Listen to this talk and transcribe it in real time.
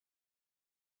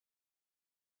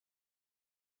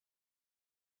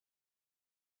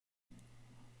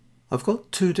I've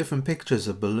got two different pictures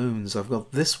of balloons. I've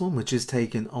got this one which is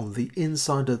taken on the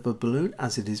inside of the balloon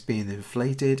as it is being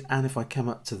inflated, and if I come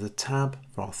up to the tab,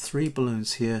 there are three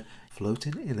balloons here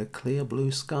floating in a clear blue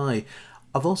sky.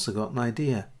 I've also got an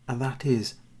idea, and that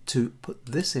is to put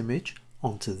this image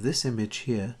onto this image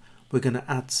here. We're going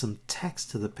to add some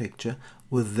text to the picture.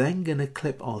 We're then going to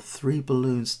clip our three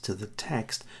balloons to the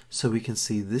text so we can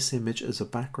see this image as a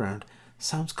background.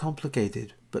 Sounds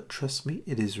complicated, but trust me,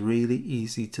 it is really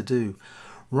easy to do.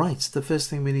 Right, the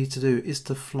first thing we need to do is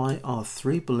to fly our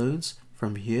three balloons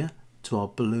from here to our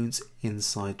balloons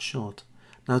inside shot.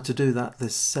 Now to do that,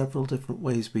 there's several different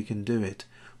ways we can do it.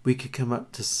 We could come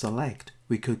up to select,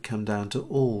 we could come down to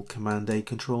all, Command A,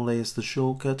 Control A is the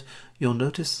shortcut. You'll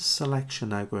notice the selection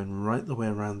now going right the way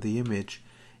around the image.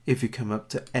 If you come up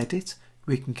to edit,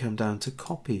 we can come down to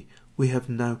copy. We have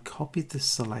now copied this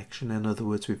selection, in other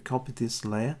words we've copied this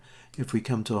layer. If we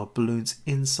come to our balloons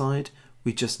inside,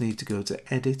 we just need to go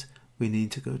to edit, we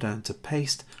need to go down to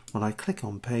paste. When I click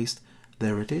on paste,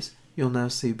 there it is. You'll now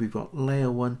see we've got layer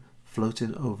 1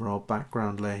 floating over our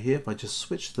background layer here. If I just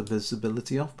switch the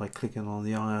visibility off by clicking on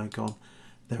the eye icon,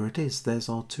 there it is. There's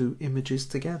our two images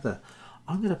together.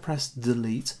 I'm going to press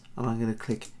delete and I'm going to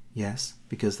click yes,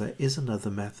 because there is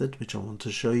another method which I want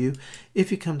to show you.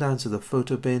 If you come down to the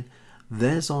photo bin,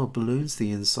 there's our balloons,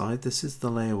 the inside. This is the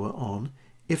layer we're on.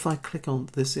 If I click on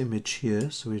this image here,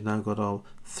 so we've now got our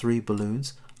three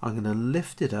balloons, I'm going to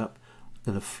lift it up,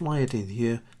 I'm going to fly it in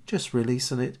here, just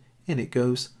releasing it, in it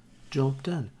goes, job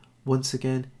done. Once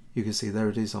again, you can see there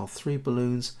it is, our three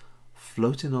balloons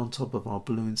floating on top of our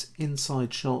balloons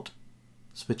inside shot,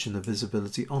 switching the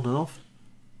visibility on and off,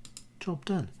 job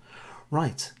done.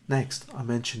 Right, next I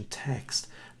mentioned text.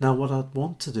 Now what I'd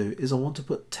want to do is I want to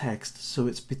put text so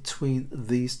it's between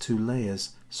these two layers.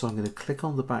 So I'm going to click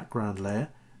on the background layer.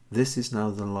 This is now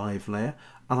the live layer,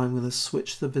 and I'm going to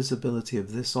switch the visibility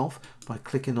of this off by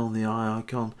clicking on the eye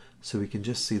icon so we can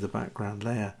just see the background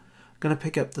layer. I'm going to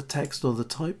pick up the text or the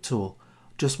type tool.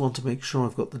 Just want to make sure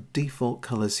I've got the default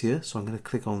colors here, so I'm going to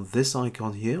click on this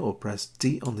icon here or press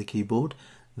D on the keyboard.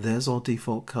 There's our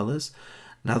default colors.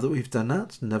 Now that we've done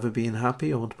that, never being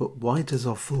happy, I want to put white as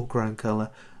our foreground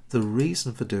color. The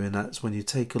reason for doing that is when you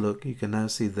take a look, you can now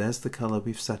see there's the color,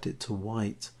 we've set it to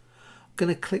white. I'm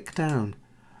going to click down,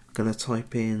 I'm going to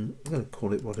type in, I'm going to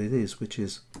call it what it is, which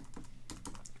is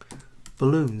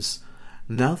balloons.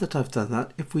 Now that I've done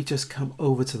that, if we just come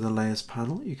over to the layers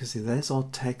panel, you can see there's our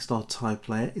text, our type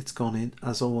layer. It's gone in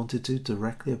as I wanted to,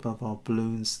 directly above our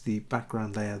balloons, the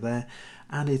background layer there,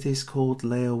 and it is called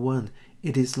layer 1.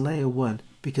 It is layer 1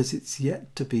 because it's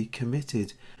yet to be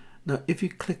committed. Now if you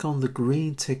click on the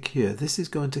green tick here, this is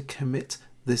going to commit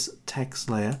this text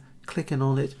layer. Clicking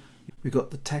on it, we've got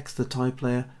the text, the type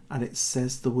layer, and it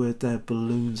says the word there,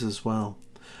 balloons as well.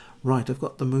 Right, I've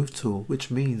got the move tool, which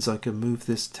means I can move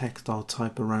this text or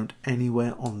type around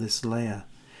anywhere on this layer.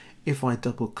 If I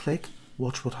double click,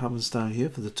 watch what happens down here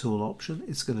for the tool option.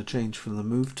 It's going to change from the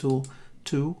move tool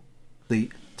to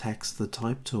the text, the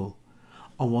type tool.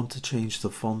 I want to change the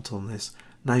font on this.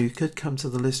 Now you could come to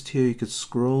the list here, you could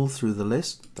scroll through the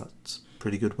list. That's a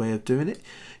pretty good way of doing it.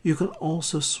 You can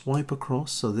also swipe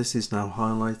across, so this is now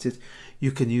highlighted.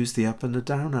 You can use the up and the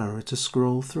down arrow to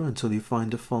scroll through until you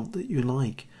find a font that you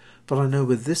like. But I know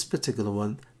with this particular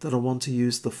one that I want to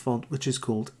use the font which is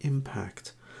called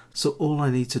Impact. So all I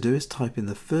need to do is type in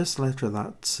the first letter of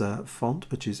that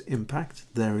font, which is Impact.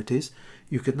 There it is.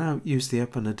 You can now use the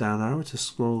up and the down arrow to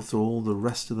scroll through all the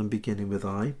rest of them beginning with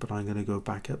I, but I'm going to go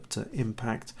back up to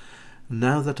Impact.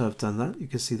 Now that I've done that, you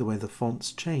can see the way the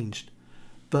font's changed.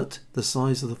 But the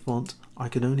size of the font, I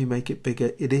can only make it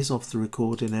bigger. It is off the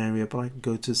recording area, but I can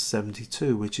go to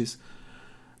 72, which is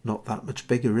not that much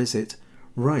bigger, is it?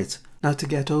 Right, now to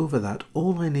get over that,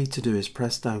 all I need to do is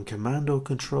press down Command or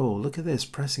Control. Look at this,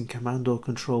 pressing Command or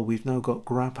Control, we've now got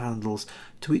grab handles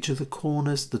to each of the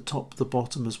corners, the top, the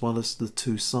bottom, as well as the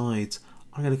two sides.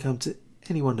 I'm going to come to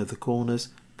any one of the corners,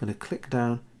 I'm going to click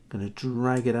down, I'm going to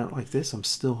drag it out like this. I'm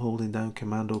still holding down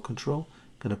Command or Control,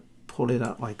 I'm going to pull it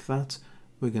out like that.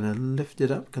 We're going to lift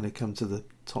it up, going to come to the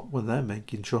top one there,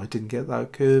 making sure I didn't get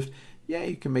that curved. Yeah,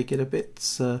 you can make it a bit,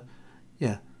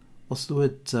 yeah, what's the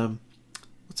word,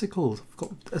 what's it called? I've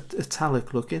got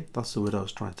italic looking, that's the word I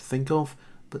was trying to think of,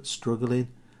 but struggling,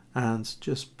 and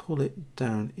just pull it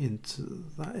down into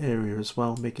that area as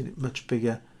well, making it much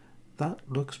bigger. That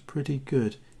looks pretty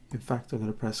good. In fact, I'm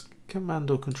going to press Command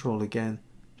or Control again,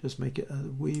 just make it a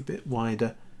wee bit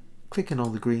wider, clicking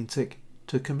on the green tick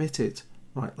to commit it.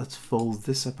 Right, let's fold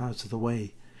this up out of the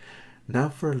way. Now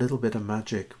for a little bit of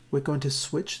magic. We're going to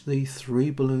switch the three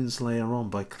balloons layer on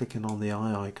by clicking on the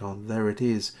eye icon. There it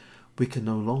is. we can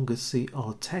no longer see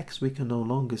our text, we can no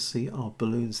longer see our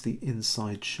balloons, the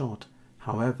inside shot.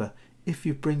 However, if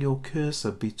you bring your cursor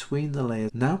between the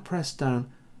layers, now press down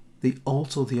the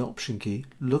Alt or the Option key,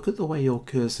 look at the way your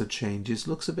cursor changes,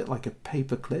 looks a bit like a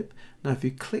paper clip. Now if you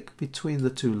click between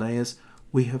the two layers,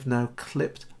 we have now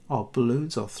clipped our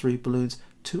balloons, our 3 balloons,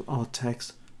 to our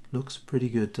text. Looks pretty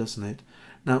good, doesn't it?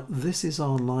 Now this is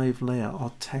our live layer,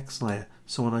 our text layer.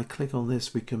 So when I click on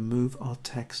this, we can move our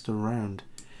text around.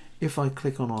 If I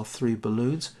click on our 3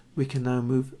 balloons, we can now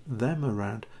move them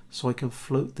around. So I can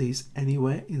float these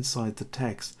anywhere inside the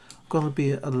text. I'm going to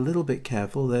be a little bit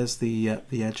careful. There's the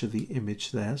edge of the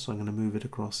image there, so I'm going to move it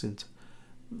across into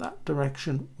that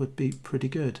direction. Would be pretty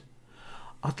good.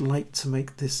 I'd like to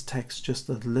make this text just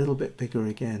a little bit bigger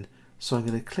again. So I'm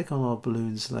going to click on our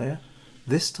balloons layer.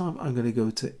 This time I'm going to go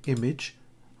to Image.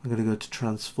 I'm going to go to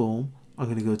Transform. I'm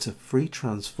going to go to Free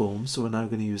Transform. So we're now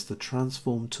going to use the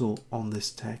Transform tool on this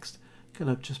text.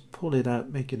 Going to just pull it out,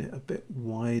 making it a bit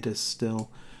wider still.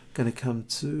 Going to come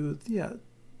to the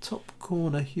top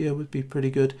corner here would be pretty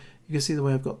good. You can see the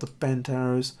way I've got the bent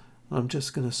arrows. I'm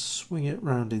just going to swing it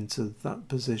round into that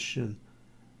position.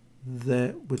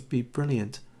 There would be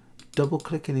brilliant. Double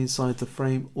clicking inside the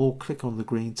frame or click on the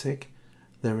green tick.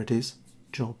 There it is.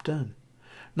 Job done.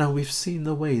 Now we've seen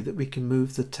the way that we can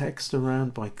move the text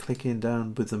around by clicking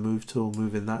down with the move tool,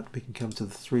 moving that. We can come to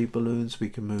the 3 balloons. We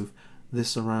can move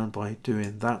this around by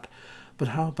doing that. But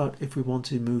how about if we want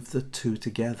to move the 2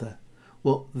 together?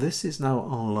 Well, this is now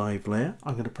our live layer.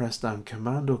 I'm going to press down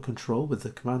Command or Control. With the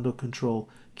Command or Control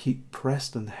key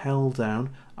pressed and held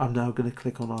down, I'm now going to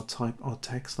click on our type, our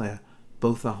text layer.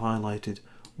 Both are highlighted.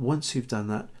 Once you've done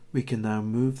that, we can now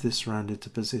move this around into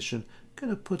position.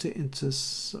 Going to put it into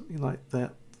something like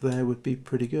that. There would be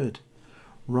pretty good.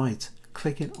 Right,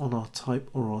 clicking on our type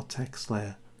or our text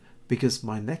layer. Because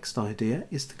my next idea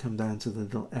is to come down to the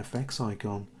little FX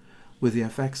icon. With the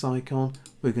FX icon,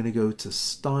 we're going to go to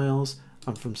Styles,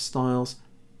 and from Styles,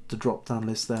 the drop down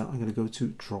list there, I'm going to go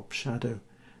to Drop Shadow.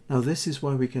 Now this is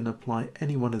where we can apply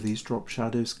any one of these drop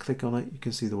shadows. Click on it, you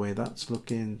can see the way that's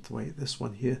looking, the way this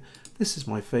one here. This is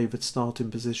my favorite starting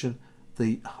position,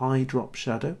 the high drop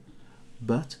shadow,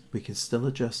 but we can still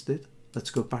adjust it.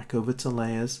 Let's go back over to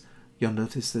Layers. You'll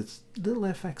notice this little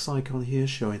FX icon here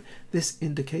showing. This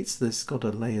indicates that it's got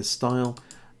a layer style.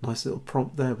 Nice little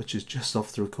prompt there, which is just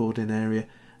off the recording area.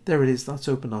 There it is. That's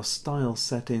opened our style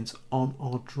settings on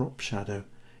our drop shadow.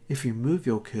 If you move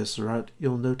your cursor out,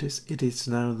 you'll notice it is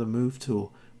now the move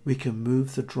tool. We can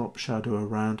move the drop shadow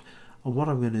around. And what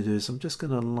I'm going to do is I'm just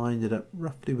going to line it up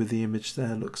roughly with the image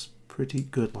there. Looks pretty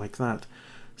good like that.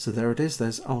 So there it is.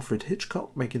 There's Alfred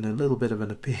Hitchcock making a little bit of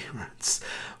an appearance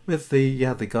with the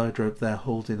guide rope there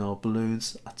holding our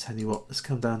balloons. I tell you what, let's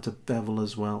come down to bevel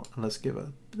as well, and let's give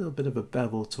a little bit of a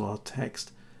bevel to our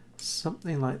text.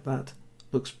 Something like that.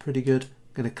 Looks pretty good.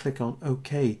 I'm going to click on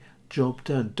OK. Job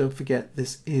done. Don't forget,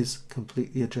 this is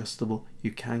completely adjustable.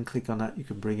 You can click on that. You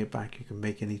can bring it back. You can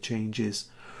make any changes.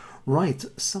 Right,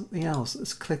 something else.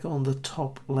 Let's click on the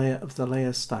top layer of the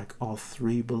layer stack, our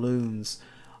 3 balloons.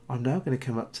 I'm now going to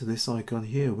come up to this icon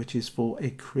here, which is for a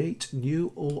create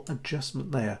new or adjustment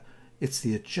layer. It's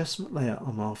the adjustment layer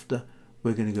I'm after.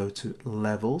 We're going to go to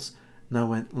levels. Now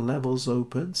when levels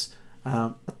opens,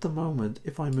 at the moment,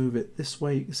 if I move it this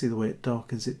way, you can see the way it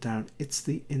darkens it down. It's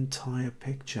the entire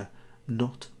picture,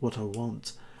 not what I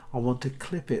want. I want to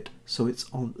clip it so it's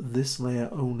on this layer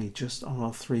only, just on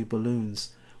our 3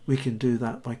 balloons. We can do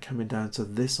that by coming down to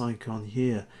this icon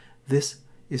here. This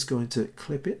is going to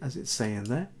clip it as it's saying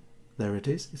there. There it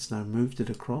is. It's now moved it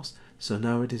across. So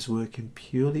now it is working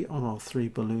purely on our 3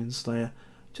 balloons layer.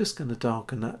 Just going to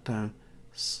darken that down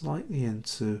slightly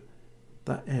into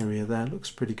that area there.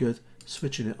 Looks pretty good.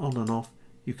 Switching it on and off,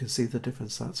 you can see the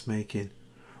difference that's making.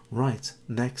 Right,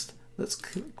 next, let's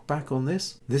click back on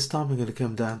this. This time I'm going to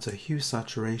come down to hue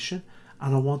saturation,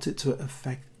 and I want it to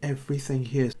affect everything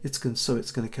here. So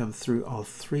it's going to come through our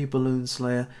 3 balloons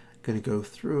layer. Going to go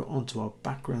through onto our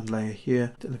background layer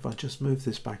here. And if I just move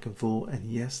this back and forth,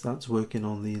 and yes, that's working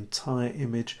on the entire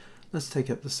image. Let's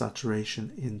take up the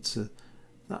saturation into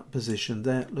that position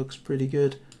there. It looks pretty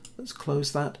good. Let's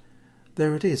close that.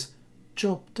 There it is.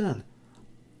 Job done.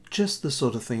 Just the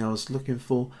sort of thing I was looking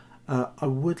for. I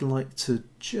would like to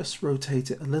just rotate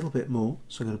it a little bit more.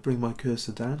 So I'm going to bring my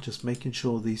cursor down, just making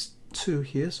sure these 2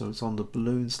 here, so it's on the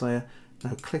balloons layer.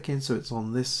 Now clicking so it's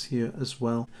on this here as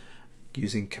well.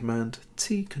 Using Command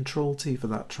T, Control T for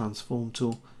that transform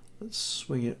tool. Let's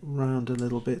swing it round a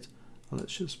little bit, and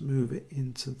let's just move it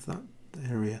into that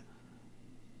area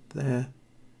there.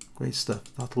 Great stuff.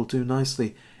 That'll do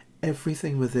nicely.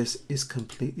 Everything with this is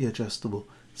completely adjustable.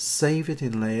 save it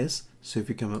in layers. So if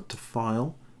you come up to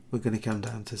File, we're going to come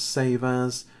down to Save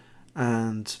As,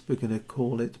 and we're going to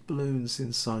call it Balloons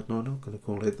Inside. No, I'm not going to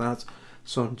call it that.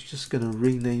 So I'm just going to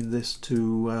rename this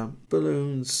to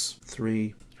Balloons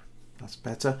 3. That's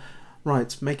better.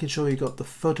 Right, making sure you got the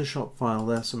Photoshop file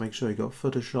there, so make sure you got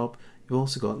Photoshop. You've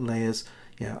also got layers.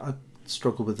 Yeah, I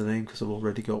struggle with the name because I've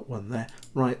already got one there.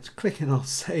 Right, clicking on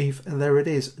Save, and there it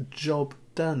is, job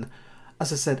done.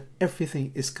 As I said,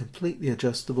 everything is completely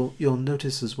adjustable. You'll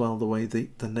notice as well the way the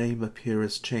name up here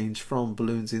has changed from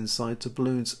Balloons Inside to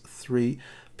Balloons 3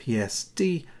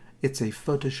 PSD. It's a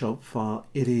Photoshop file.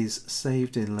 It is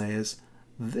saved in layers.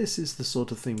 This is the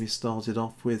sort of thing we started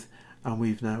off with, and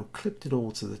we've now clipped it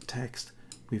all to the text.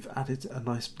 We've added a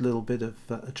nice little bit of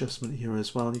adjustment here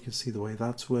as well. You can see the way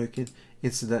that's working.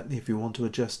 Incidentally, if you want to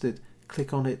adjust it,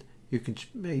 click on it. You can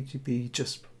maybe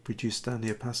just reduce down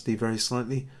the opacity very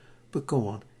slightly, but go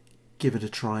on, give it a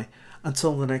try.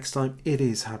 Until the next time, it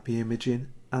is happy imaging,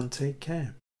 and take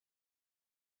care.